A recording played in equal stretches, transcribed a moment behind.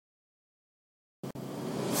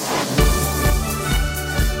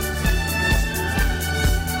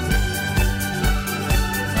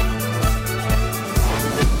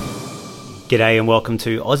G'day and welcome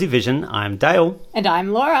to Aussie Vision. I'm Dale. And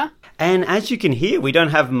I'm Laura. And as you can hear, we don't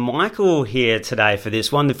have Michael here today for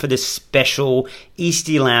this one, for this special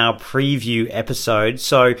Eastie Lau preview episode.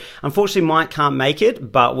 So unfortunately, Mike can't make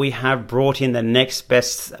it, but we have brought in the next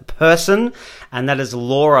best person, and that is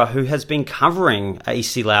Laura, who has been covering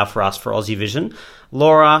Eastie Lau for us for Aussie Vision.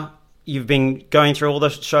 Laura, you've been going through all the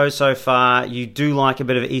shows so far. You do like a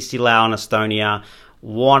bit of Eastie Lau in Estonia.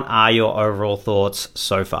 What are your overall thoughts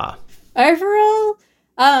so far? Overall,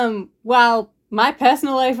 well, my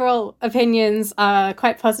personal overall opinions are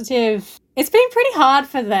quite positive. It's been pretty hard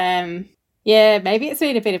for them. Yeah, maybe it's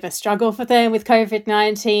been a bit of a struggle for them with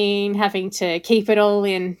COVID-19, having to keep it all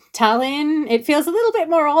in Tallinn. It feels a little bit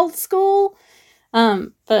more old school.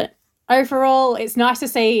 But overall, it's nice to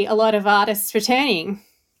see a lot of artists returning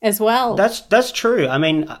as well. That's true. I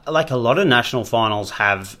mean, like a lot of national finals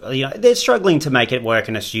have, they're struggling to make it work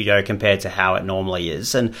in a studio compared to how it normally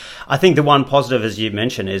is. And I think the one positive, as you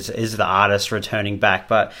mentioned, is the artists returning back.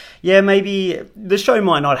 But yeah, maybe the show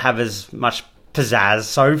might not have as much pizzazz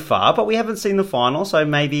so far, but we haven't seen the final, so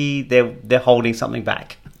maybe they're holding something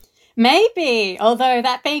back. Maybe, although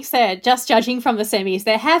that being said, just judging from the semis,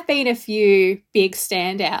 there have been a few big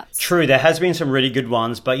standouts. True, there has been some really good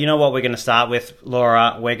ones, but you know what we're going to start with,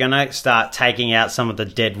 Laura? We're going to start taking out some of the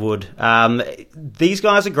deadwood. These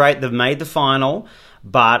guys are great. They've made the final,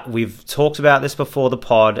 but we've talked about this before the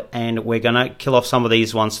pod, and we're going to kill off some of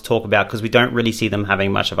these ones to talk about because we don't really see them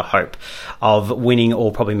having much of a hope of winning or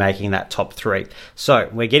probably making that top three. So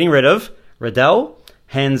we're getting rid of Riddell,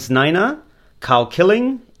 Hans Naina, Carl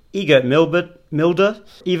Killing, Egert Milder,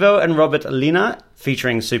 Ivo and Robert Lina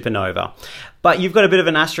featuring Supernova. But you've got a bit of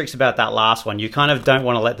an asterisk about that last one. You kind of don't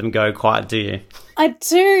want to let them go quite, do you? I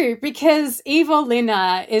do, because Ivo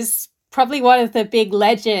Lina is probably one of the big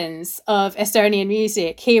legends of Estonian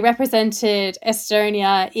music. He represented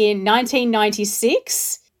Estonia in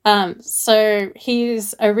 1996. So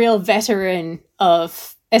he's a real veteran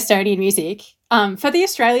of Estonian music. For the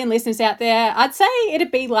Australian listeners out there, I'd say it'd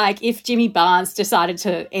be like if Jimmy Barnes decided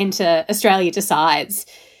to enter Australia Decides.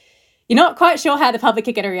 You're not quite sure how the public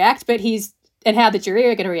are going to react, and how the jury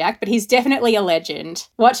are going to react, but he's definitely a legend.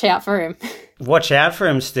 Watch out for him. Watch out for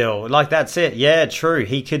him still. Like, that's it. Yeah, true.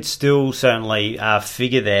 He could still certainly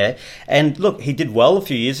figure there. And look, he did well a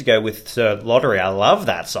few years ago with Sir Lottery. I love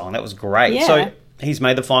that song. That was great. Yeah. So he's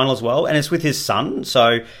made the final as well, and it's with his son,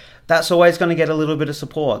 so that's always going to get a little bit of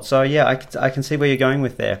support. So, yeah, I can see where you're going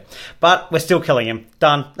with there. But we're still killing him.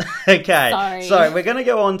 Done. Okay. Sorry. So we're going to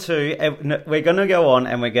go on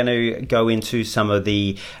and we're going to go into some of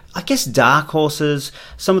the, I guess, dark horses,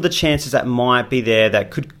 some of the chances that might be there that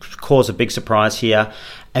could cause a big surprise here.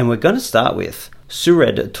 And we're going to start with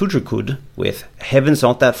Sured Tudrakud with Heaven's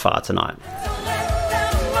Not That Far Tonight.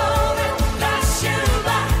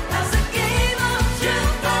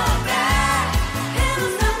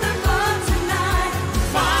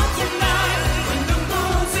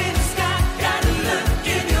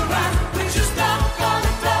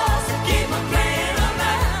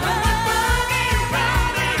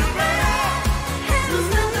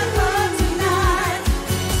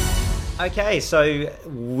 Okay, so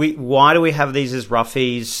why do we have these as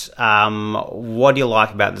roughies? What do you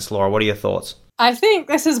like about this, Laura? What are your thoughts? I think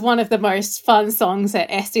this is one of the most fun songs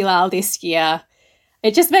at Eastie Lau this year.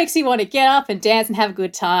 It just makes you want to get up and dance and have a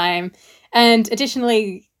good time. And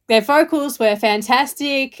additionally, their vocals were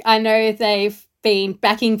fantastic. I know they've been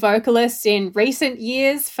backing vocalists in recent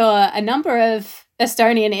years for a number of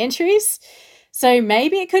Estonian entries. So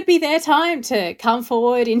maybe it could be their time to come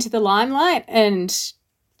forward into the limelight and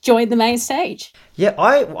join the main stage. Yeah,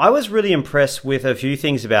 I was really impressed with a few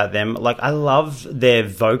things about them. Like, I love their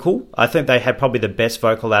vocal. I think they had probably the best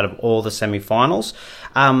vocal out of all the semi-finals.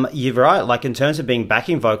 You're right, like in terms of being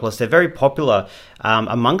backing vocalists, they're very popular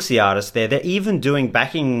amongst the artists there. They're even doing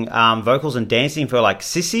backing vocals and dancing for like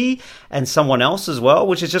Sissy and someone else as well,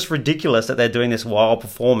 which is just ridiculous that they're doing this while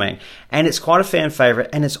performing. And it's quite a fan favourite,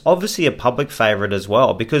 and it's obviously a public favourite as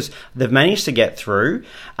well because they've managed to get through.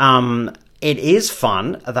 It is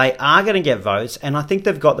fun. They are going to get votes, and I think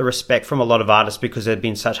they've got the respect from a lot of artists because they've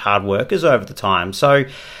been such hard workers over the time. So,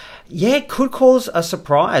 yeah, it could cause a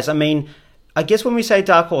surprise. I mean, I guess when we say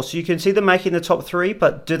dark horse, you can see them making the top three,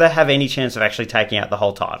 but do they have any chance of actually taking out the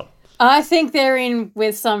whole title? I think they're in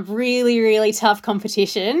with some really, really tough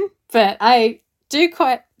competition, but I do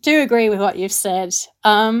agree with what you've said.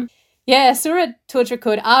 Sured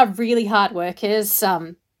Tudrakud are really hard workers.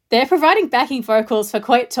 They're providing backing vocals for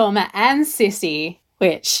Koittoma and Sissy,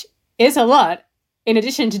 which is a lot, in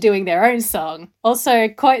addition to doing their own song. Also,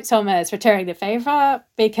 Koittoma is returning the favour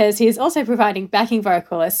because he's also providing backing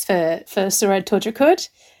vocalists for Sured Tudrakud.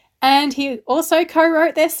 and he also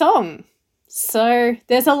co-wrote their song. So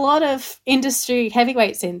there's a lot of industry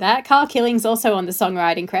heavyweights in that. Carl Killing's also on the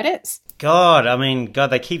songwriting credits. God,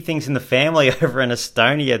 they keep things in the family over in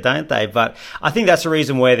Estonia, don't they? But I think that's a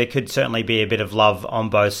reason where there could certainly be a bit of love on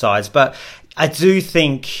both sides. But I do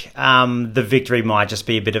think the victory might just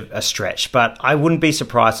be a bit of a stretch, but I wouldn't be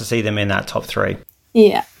surprised to see them in that top 3.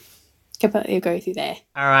 Yeah, completely agree with you there.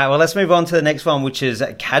 All right, well, let's move on to the next one, which is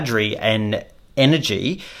Kadri and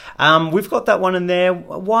Energy. We've got that one in there.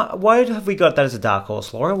 Why have we got that as a dark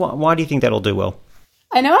horse, Laura? Why do you think that'll do well?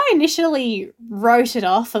 I know I initially wrote it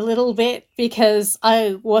off a little bit because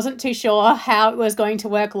I wasn't too sure how it was going to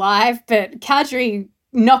work live, but Kadri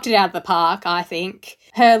knocked it out of the park, I think.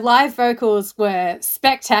 Her live vocals were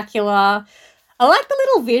spectacular. I like the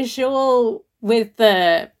little visual with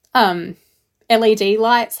the LED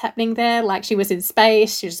lights happening there, like she was in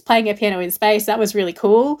space. She was playing a piano in space. That was really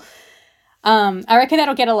cool. I reckon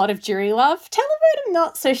that'll get a lot of jury love. Televote I'm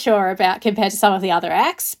not so sure about compared to some of the other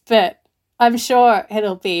acts, but I'm sure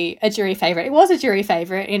it'll be a jury favourite. It was a jury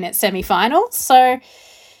favourite in its semi-final, so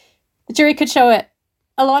the jury could show it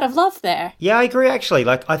a lot of love there. Yeah, I agree, actually.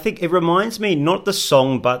 I think it reminds me, not the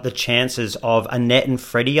song, but the chances of Annette and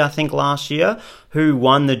Freddie, I think, last year, who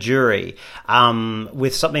won the jury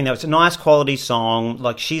with something that was a nice quality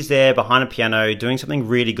song. She's there behind a piano doing something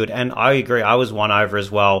really good. And I agree, I was won over as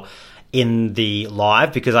well in the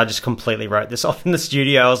live because I just completely wrote this off in the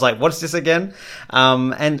studio. I was like, what's this again?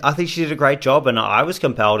 And I think she did a great job, and I was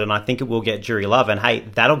compelled, and I think it will get jury love. And hey,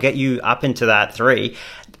 that'll get you up into that 3,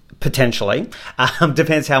 potentially.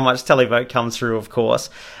 Depends how much televote comes through, of course.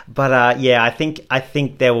 But I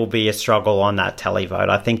think there will be a struggle on that televote.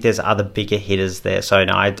 I think there's other bigger hitters there. So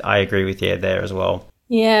no, I agree with you there as well.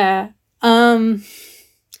 Yeah. My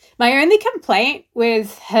only complaint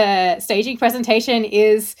with her staging presentation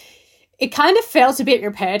is it kind of felt a bit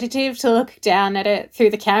repetitive to look down at it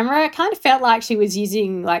through the camera. It kind of felt like she was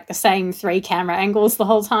using the same 3 camera angles the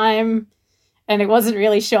whole time. And it wasn't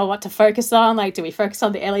really sure what to focus on. Do we focus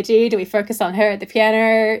on the LED? Do we focus on her at the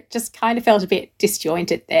piano? Just kind of felt a bit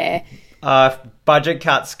disjointed there. Budget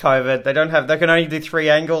cuts, COVID. They can only do 3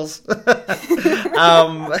 angles.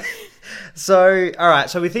 So, all right.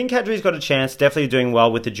 So we think Kadri's got a chance, definitely doing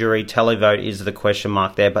well with the jury. Televote is the question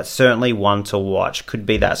mark there, but certainly one to watch. Could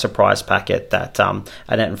be that surprise packet that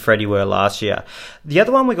Annette and Freddie were last year. The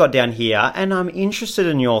other one we got down here, and I'm interested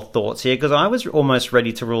in your thoughts here because I was almost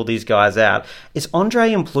ready to rule these guys out, is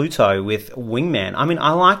Andre and Pluto with Wingman. I mean,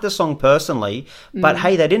 I like the song personally, but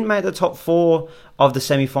hey, they didn't make the top 4 of the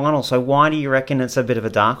semi-final, so why do you reckon it's a bit of a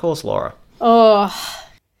dark horse, Laura? Oh,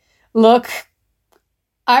 look,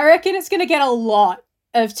 I reckon it's going to get a lot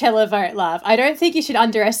of televote love. I don't think you should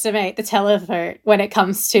underestimate the televote when it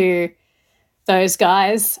comes to those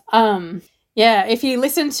guys. If you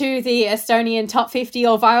listen to the Estonian Top 50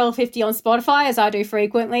 or Viral 50 on Spotify, as I do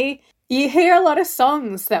frequently, you hear a lot of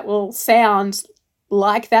songs that will sound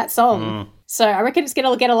like that song. So I reckon it's going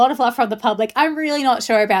to get a lot of love from the public. I'm really not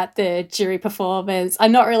sure about the jury performance.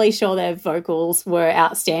 I'm not really sure their vocals were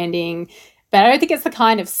outstanding, but I don't think it's the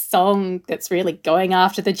kind of song that's really going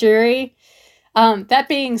after the jury. That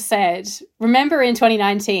being said, remember in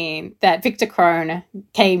 2019 that Victor Crone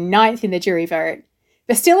came 9th in the jury vote,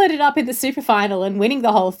 but still ended up in the super final and winning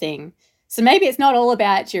the whole thing. So maybe it's not all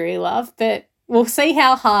about jury love, but we'll see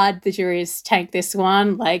how hard the juries tank this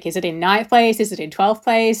one. Is it in 9th place? Is it in 12th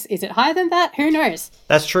place? Is it higher than that? Who knows?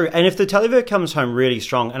 That's true. And if the televote comes home really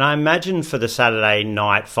strong, and I imagine for the Saturday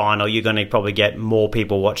night final, you're going to probably get more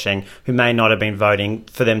people watching who may not have been voting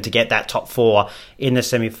for them to get that top 4 in the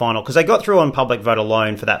semi-final, because they got through on public vote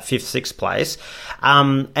alone for that 5th, 6th place.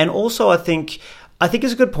 And also I think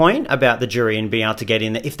it's a good point about the jury and being able to get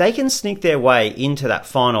in there. If they can sneak their way into that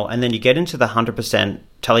final and then you get into the 100%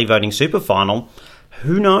 televoting super final,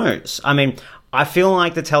 who knows? I mean, I feel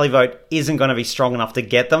like the televote isn't going to be strong enough to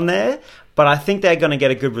get them there, but I think they're going to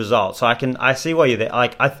get a good result. So I see why you're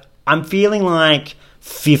there. I'm feeling like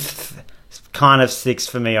 5th, kind of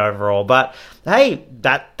 6th for me overall. But hey,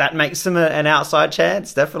 that makes them an outside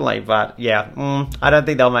chance, definitely. But yeah, I don't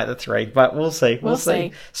think they'll make the 3, but we'll see. We'll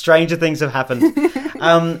see. Stranger things have happened.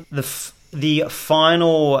 The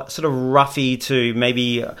final sort of roughie to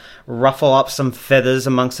maybe ruffle up some feathers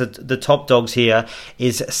amongst the top dogs here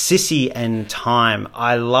is Sissy and Time.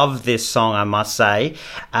 I love this song, I must say.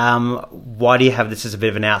 Why do you have this as a bit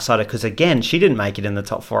of an outsider? Because again, she didn't make it in the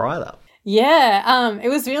top 4 either. Yeah, it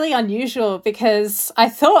was really unusual because I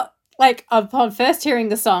thought, upon first hearing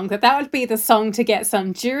the song, that would be the song to get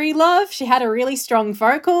some jury love. She had a really strong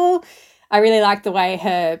vocal. I really liked the way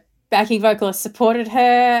her backing vocalists supported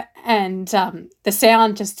her, and the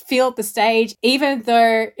sound just filled the stage. Even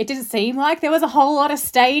though it didn't seem like there was a whole lot of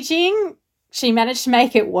staging, she managed to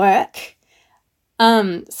make it work.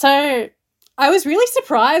 So I was really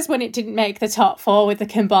surprised when it didn't make the top 4 with the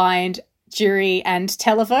combined jury and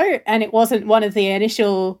televote, and it wasn't one of the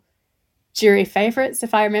initial jury favourites,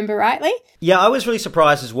 if I remember rightly. Yeah, I was really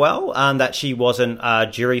surprised as well that she wasn't a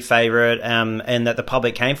jury favourite and that the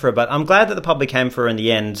public came for her. But I'm glad that the public came for her in the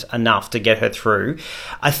end enough to get her through.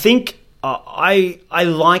 I think I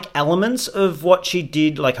like elements of what she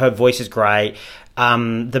did. Like, her voice is great.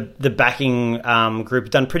 The backing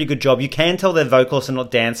group done a pretty good job. You can tell they're vocalists and not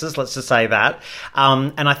dancers, let's just say that.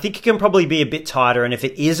 And I think it can probably be a bit tighter, and if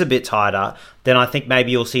it is a bit tighter, then I think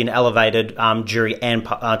maybe you'll see an elevated jury and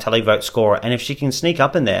televote score. And if she can sneak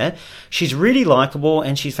up in there, she's really likable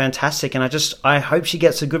and she's fantastic. And I hope she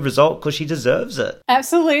gets a good result because she deserves it.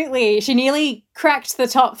 Absolutely. She nearly cracked the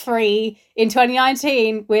top 3 in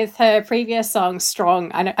 2019 with her previous song,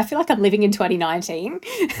 Strong. I feel like I'm living in 2019.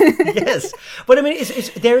 Yes. But I mean,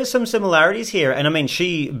 there is some similarities here. And I mean,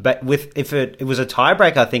 if it was a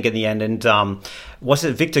tiebreak, I think, in the end, and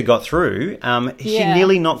Victor got through, she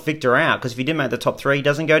nearly knocked Victor out, because if he didn't make the top 3, he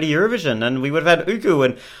doesn't go to Eurovision, and we would have had Uku,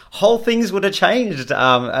 and whole things would have changed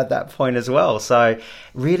at that point as well. So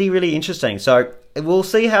really, really interesting. So we'll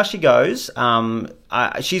see how she goes.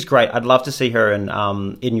 She's great. I'd love to see her in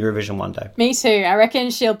Eurovision one day. Me too. I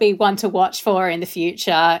reckon she'll be one to watch for in the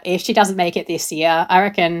future. If she doesn't make it this year, I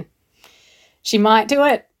reckon she might do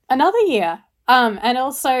it another year. And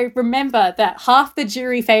also remember that half the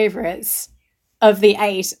jury favourites of the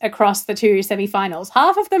 8 across the 2 semi-finals,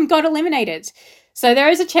 half of them got eliminated. So there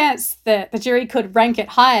is a chance that the jury could rank it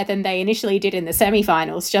higher than they initially did in the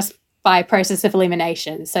semi-finals just by process of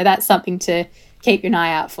elimination. So that's something to keep an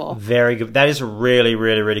eye out for. Very good. That is a really,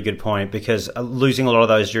 really, really good point, because losing a lot of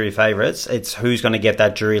those jury favourites, it's who's going to get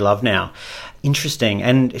that jury love now. Interesting.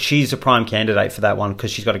 And she's a prime candidate for that one because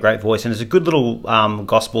she's got a great voice, and it's a good little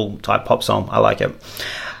gospel-type pop song. I like it.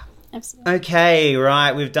 Absolutely. Okay,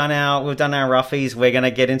 right. We've done our roughies. We're going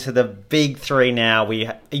to get into the big 3 now. We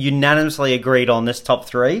unanimously agreed on this top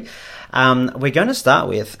 3. We're going to start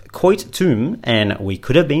with Koit Toom and We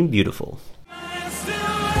Could Have Been Beautiful.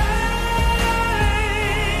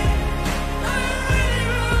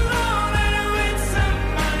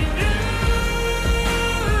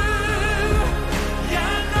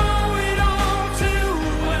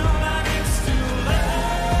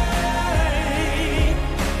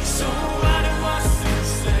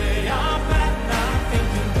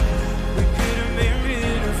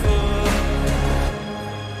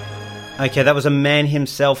 Okay, that was a man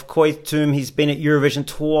himself, Koit Toom. He's been at Eurovision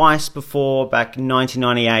twice before, back in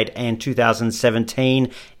 1998 and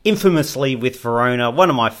 2017, infamously with Verona,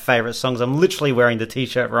 one of my favourite songs. I'm literally wearing the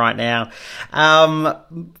T-shirt right now.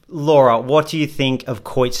 Laura, what do you think of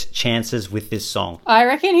Koit's chances with this song? I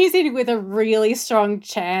reckon he's in with a really strong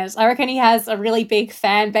chance. I reckon he has a really big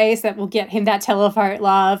fan base that will get him that televote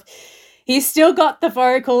love. He's still got the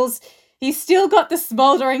vocals. He's still got the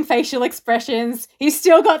smouldering facial expressions. He's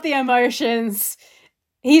still got the emotions.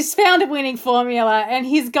 He's found a winning formula, and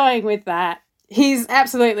he's going with that. He's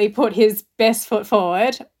absolutely put his best foot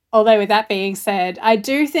forward. Although, with that being said, I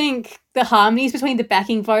do think the harmonies between the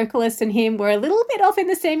backing vocalist and him were a little bit off in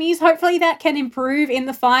the semis. Hopefully that can improve in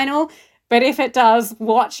the final. But if it does,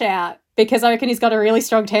 watch out, because I reckon he's got a really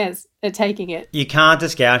strong chance at taking it. You can't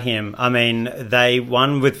discount him. I mean, they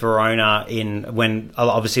won with Verona when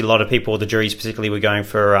obviously a lot of people, the juries particularly, were going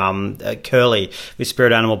for Curly with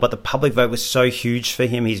Spirit Animal, but the public vote was so huge for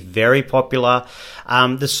him. He's very popular.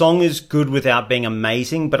 The song is good without being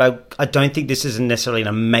amazing, but I don't think this is necessarily an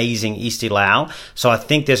amazing Istilau. So I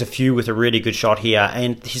think there's a few with a really good shot here,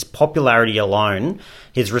 and his popularity alone,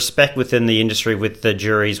 his respect within the industry with the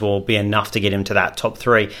juries, will be enough to get him to that top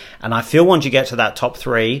 3. And I feel once you get to that top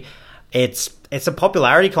 3, it's a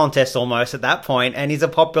popularity contest almost at that point, and he's a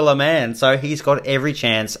popular man, so he's got every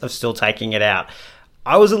chance of still taking it out.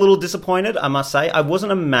 I was a little disappointed, I must say. I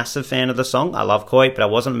wasn't a massive fan of the song. I love Koit, but I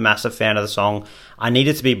wasn't a massive fan of the song. I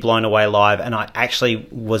needed to be blown away live, and I actually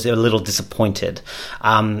was a little disappointed.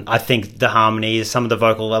 I think the harmonies, some of the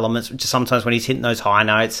vocal elements, just sometimes when he's hitting those high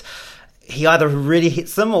notes, he either really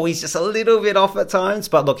hits them or he's just a little bit off at times.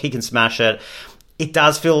 But look, he can smash it. It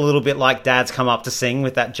does feel a little bit like Dad's Come Up to Sing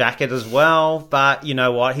with that jacket as well. But you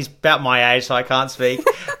know what? He's about my age, so I can't speak.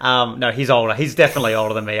 No, he's older. He's definitely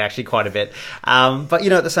older than me, actually, quite a bit. But,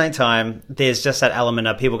 at the same time, there's just that element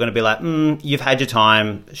of people going to be like, you've had your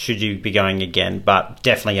time. Should you be going again? But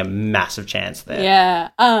definitely a massive chance there. Yeah.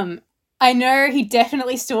 I know he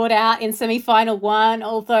definitely stood out in semi-final one,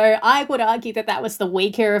 although I would argue that that was the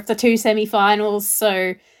weaker of the two semi-finals,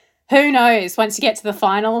 so who knows? Once you get to the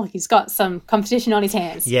final, he's got some competition on his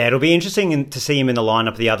hands. Yeah, it'll be interesting to see him in the lineup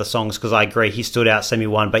of the other songs, because I agree he stood out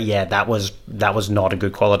semi-1, but yeah, that was not a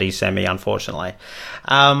good quality semi, unfortunately.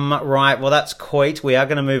 Right, well, that's Coit. We are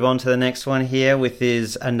going to move on to the next one here, with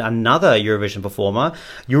another Eurovision performer,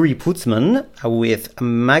 Yuri Putzman, with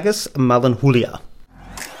Magus Malenhulia.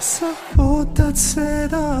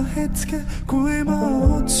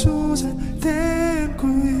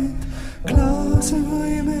 Glasen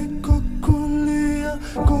võime kokku lüüa,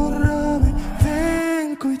 korra me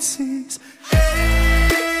veel, kuid siis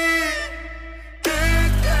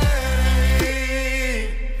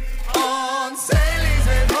on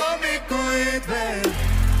sellised hommikuid veel,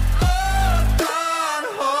 ootan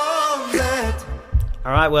homset.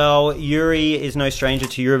 All right, well, Yuri is no stranger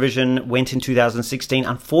to Eurovision, went in 2016,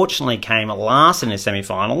 unfortunately came last in his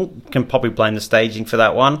semi-final. Can probably blame the staging for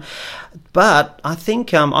that one. But I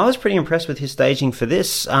think I was pretty impressed with his staging for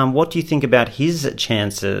this. What do you think about his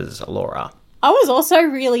chances, Laura? I was also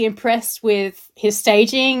really impressed with his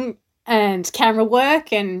staging and camera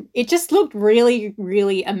work, and it just looked really,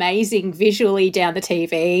 really amazing visually down the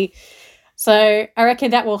TV. So I reckon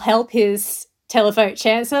that will help his televote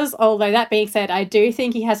chances. Although that being said, I do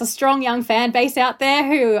think he has a strong young fan base out there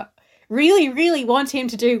who really, really want him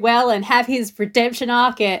to do well and have his redemption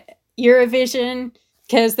arc at Eurovision,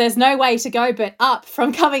 because there's no way to go but up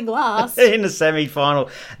from coming last. In the semi-final.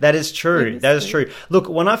 That is true. That is true. Look,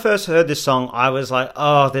 when I first heard this song, I was like,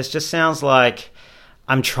 oh, this just sounds like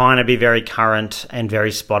I'm trying to be very current and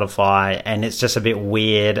very Spotify, and it's just a bit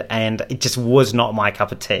weird, and it just was not my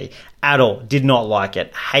cup of tea at all. Did not like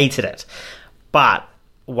it. Hated it. But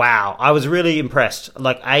wow, I was really impressed.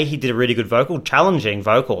 Like, he did a really good vocal, challenging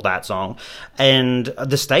vocal, that song. And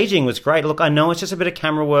the staging was great. Look, I know it's just a bit of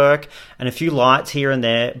camera work and a few lights here and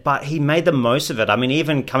there, but he made the most of it. I mean,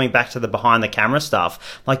 even coming back to the behind the camera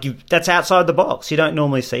stuff, that's outside the box. You don't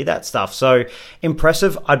normally see that stuff. So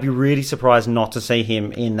impressive. I'd be really surprised not to see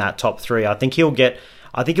him in that top three. I think he'll get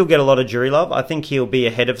a lot of jury love. I think he'll be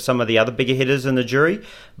ahead of some of the other bigger hitters in the jury,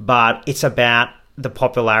 but it's about the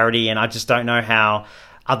popularity, and I just don't know how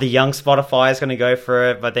other young Spotify is going to go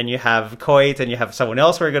for it. But then you have Coit and you have someone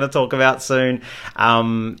else we're going to talk about soon.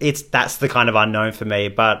 That's the kind of unknown for me,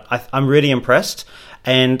 but I'm really impressed.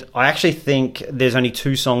 And I actually think there's only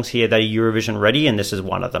two songs here that are Eurovision ready, and this is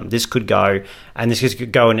one of them. This could go, and this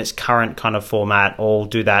could go in its current kind of format, or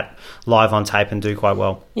do that live on tape and do quite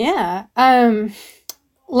well. Yeah.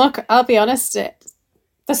 Look, I'll be honest,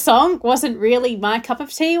 the song wasn't really my cup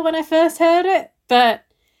of tea when I first heard it, but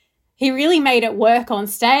he really made it work on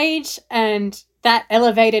stage, and that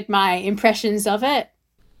elevated my impressions of it.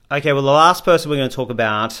 Okay, well, the last person we're going to talk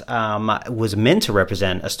about was meant to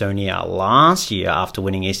represent Estonia last year after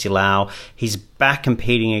winning Estilau. He's back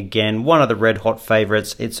competing again. One of the red-hot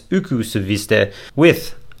favourites. It's Uku Suviste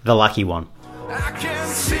with The Lucky One. I can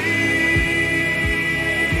see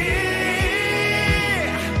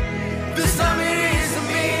this time it isn't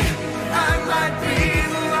me. I might be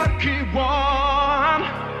the lucky one.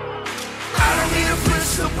 I don't need a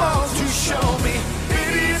crystal ball to show me.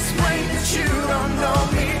 Maybe it's plain that you don't know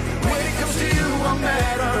me. When it comes to you, I'm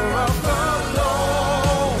better off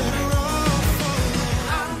alone.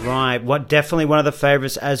 Right, definitely one of the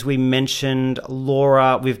favourites, as we mentioned.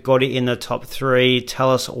 Laura, we've got it in the top three.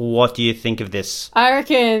 Tell us, what do you think of this? I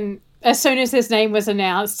reckon as soon as his name was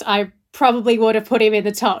announced, I probably would have put him in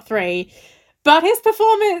the top three. But his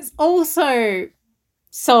performance also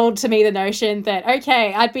sold to me the notion that,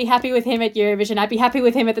 okay, I'd be happy with him at Eurovision. I'd be happy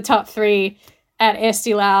with him at the top three at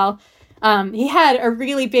Estilau. He had a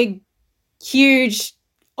really big, huge,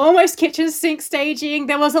 almost kitchen sink staging.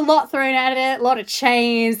 There was a lot thrown at it, a lot of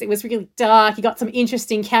chains. It was really dark. He got some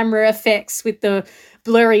interesting camera effects with the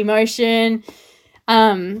blurry motion.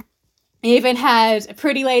 He even had a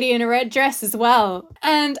pretty lady in a red dress as well.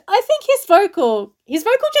 And I think his vocal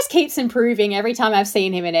just keeps improving every time I've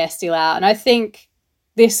seen him in Estilau. And I think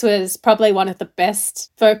this was probably one of the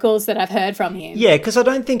best vocals that I've heard from him. Yeah, because I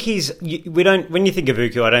don't think when you think of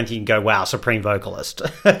Uku, I don't think you can go, wow, supreme vocalist.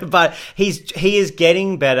 But he is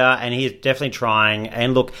getting better, and he is definitely trying.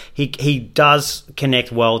 And look, he does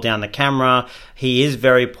connect well down the camera. He is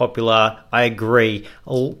very popular. I agree.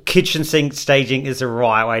 Kitchen sink staging is the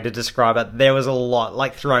right way to describe it. There was a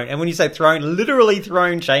lot thrown. And when you say thrown, literally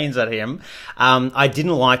thrown chains at him. I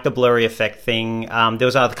didn't like the blurry effect thing. There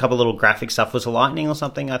was a couple of little graphic stuff. Was it lightning or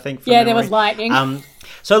something, I think. From Yeah, memory. there was lightning.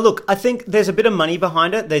 So look, I think there's a bit of money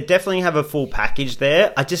behind it. They definitely have a full package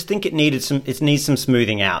there. I just think it needs some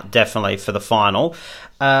smoothing out, definitely, for the final.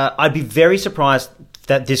 I'd be very surprised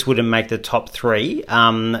that this wouldn't make the top 3.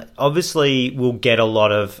 Obviously, will get a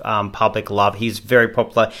lot of public love. He's very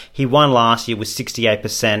popular. He won last year with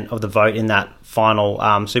 68% of the vote in that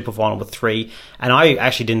final super final with 3. And I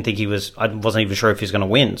actually didn't think I wasn't even sure if he was going to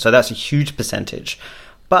win. So that's a huge percentage.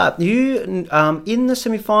 But you, in the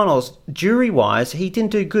semi-finals, jury-wise, he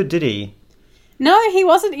didn't do good, did he? No, he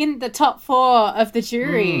wasn't in the top 4 of the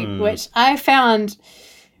jury, which I found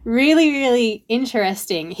really, really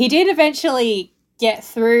interesting. He did eventually get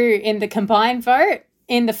through in the combined vote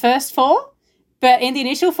in the first 4, but in the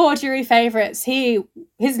initial 4 jury favourites,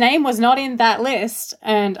 his name was not in that list,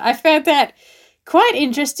 and I found that quite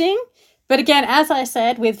interesting. But again, as I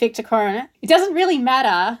said with Victor Coroner, it doesn't really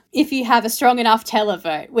matter if you have a strong enough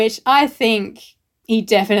televote, which I think he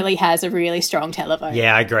definitely has a really strong televote.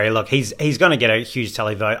 Yeah, I agree. Look, he's going to get a huge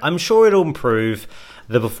televote. I'm sure it'll improve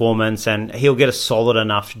the performance and he'll get a solid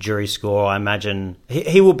enough jury score. I imagine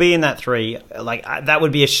he will be in that 3. Like, that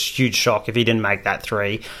would be a huge shock if he didn't make that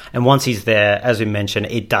 3. And once he's there, as we mentioned,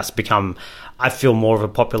 it does become, I feel, more of a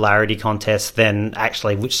popularity contest than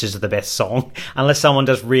actually which is the best song, unless someone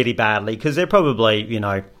does really badly, because they're probably,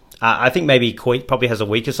 I think maybe Coit probably has a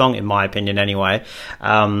weaker song, in my opinion anyway,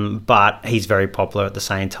 but he's very popular at the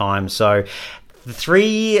same time. So the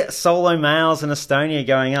 3 solo males in Estonia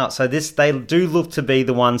going up. So they do look to be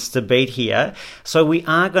the ones to beat here. So we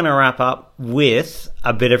are going to wrap up with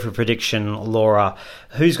a bit of a prediction, Laura.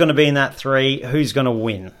 Who's going to be in that 3? Who's going to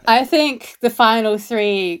win? I think the final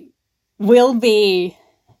 3 will be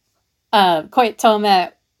Koit Tome,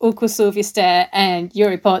 Uku Suviste, and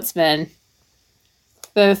Yuri Portsman.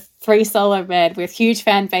 The 3 solo men with huge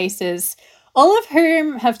fan bases, all of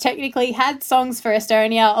whom have technically had songs for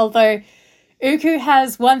Estonia, although Uku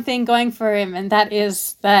has one thing going for him, and that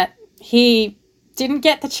is that he didn't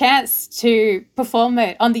get the chance to perform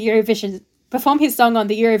his song on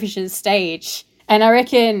the Eurovision stage. And I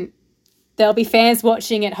reckon there'll be fans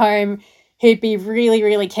watching at home who'd be really,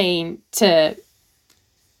 really keen to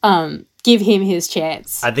give him his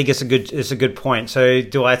chance. I think it's a good point. So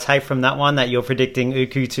do I take from that one that you're predicting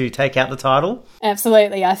Uku to take out the title?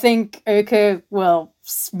 Absolutely. I think Uku will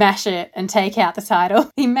smash it and take out the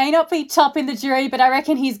title. He may not be top in the jury, but I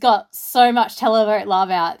reckon he's got so much televote love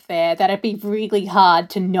out there that it'd be really hard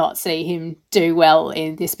to not see him do well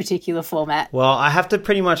in this particular format. Well, I have to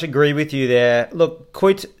pretty much agree with you there. Look,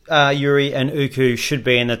 Koit, Yuri and Uku should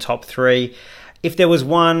be in the top 3. If there was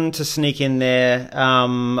one to sneak in there,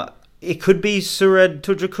 it could be Sured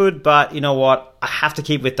Tujakud, but you know what? I have to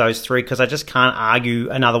keep with those 3 because I just can't argue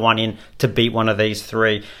another one in to beat one of these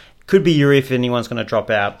 3. Could be Yuri if anyone's going to drop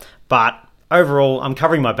out. But overall, I'm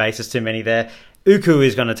covering my bases too many there. Uku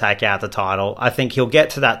is going to take out the title. I think he'll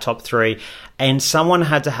get to that top 3. And someone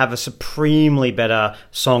had to have a supremely better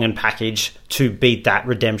song and package to beat that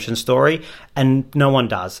redemption story. And no one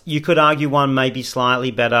does. You could argue one may be slightly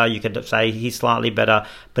better. You could say he's slightly better.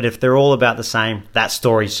 But if they're all about the same, that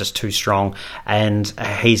story's just too strong. And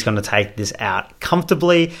he's going to take this out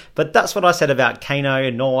comfortably. But that's what I said about Kano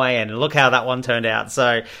and Norway. And look how that one turned out.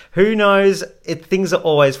 So who knows? Things are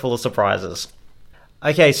always full of surprises.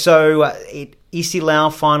 Okay, so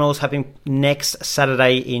Isilau finals happening next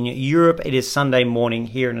Saturday in Europe. It is Sunday morning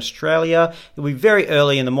here in Australia. It'll be very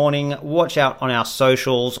early in the morning. Watch out on our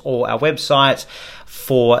socials or our website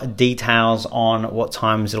for details on what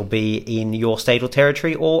times it'll be in your state or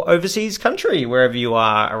territory or overseas country, wherever you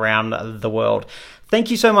are around the world. Thank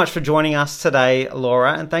you so much for joining us today,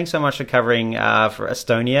 Laura, and thanks so much for covering for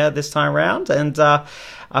Estonia this time around. And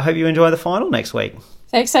I hope you enjoy the final next week.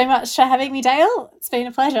 Thanks so much for having me, Dale. It's been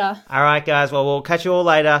a pleasure. All right, guys. Well, we'll catch you all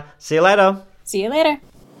later. See you later. See you later.